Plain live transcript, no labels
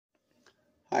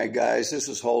Hi guys, this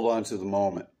is Hold On to the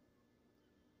Moment.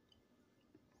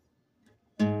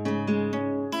 Hold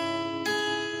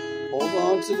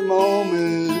on to the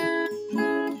moment,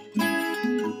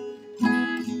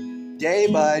 day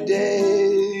by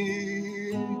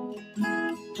day.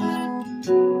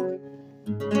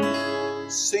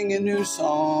 Sing a new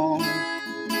song,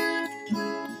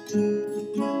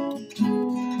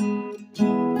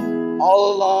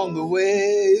 all along the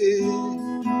way.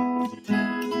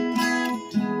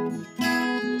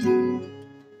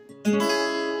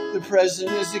 The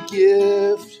present is a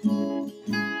gift.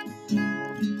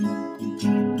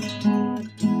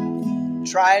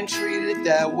 Try and treat it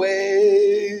that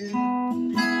way.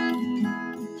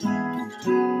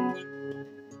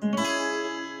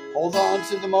 Hold on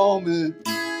to the moment.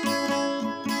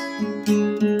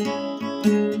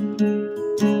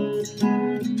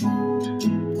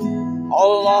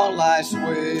 All along life's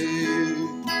way.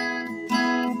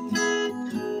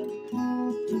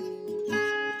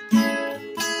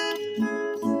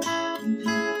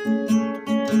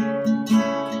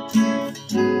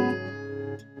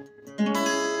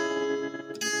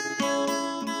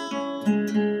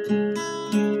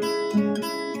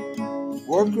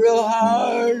 Work real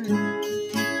hard,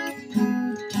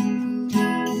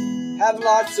 have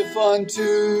lots of fun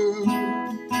too.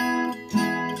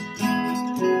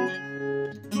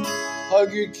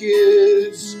 Hug your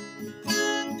kids,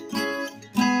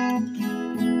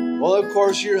 well, of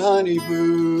course, your honey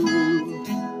boo.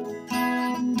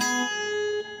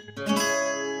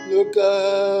 Look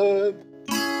up,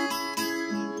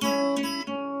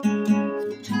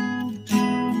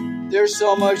 there's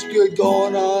so much good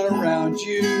going on around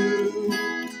you.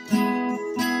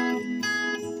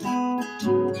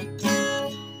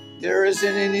 There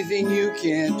isn't anything you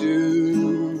can't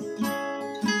do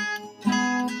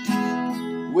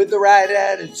with the right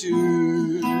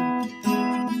attitude.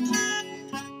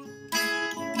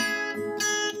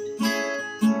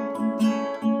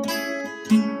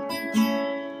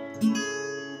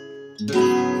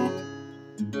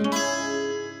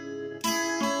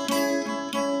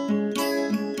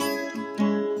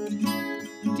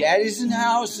 Daddies in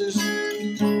houses,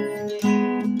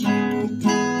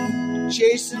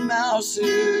 chasing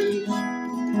mouses.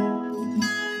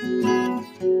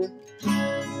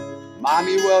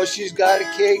 Mommy, well, she's got a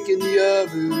cake in the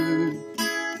oven.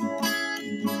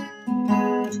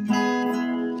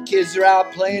 Kids are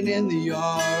out playing in the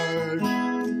yard.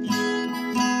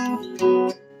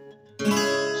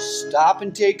 Stop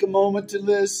and take a moment to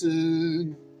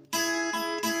listen.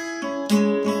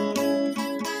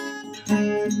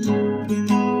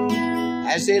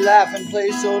 As they laugh and play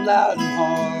so loud and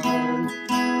hard.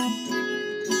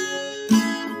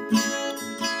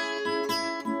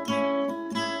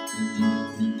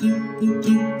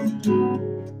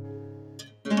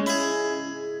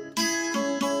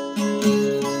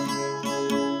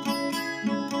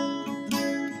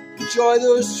 Enjoy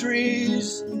those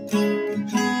trees,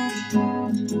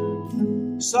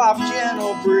 soft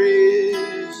gentle breeze.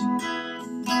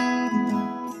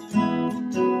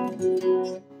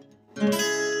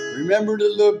 Remember to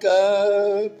look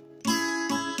up.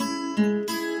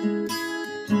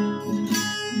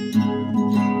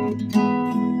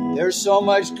 There's so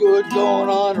much good going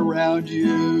on around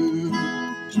you.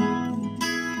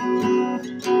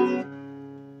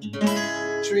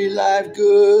 Treat life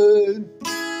good.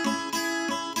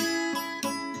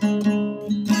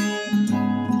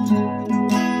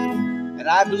 And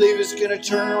I believe it's gonna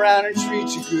turn around and treat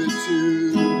you good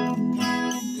too.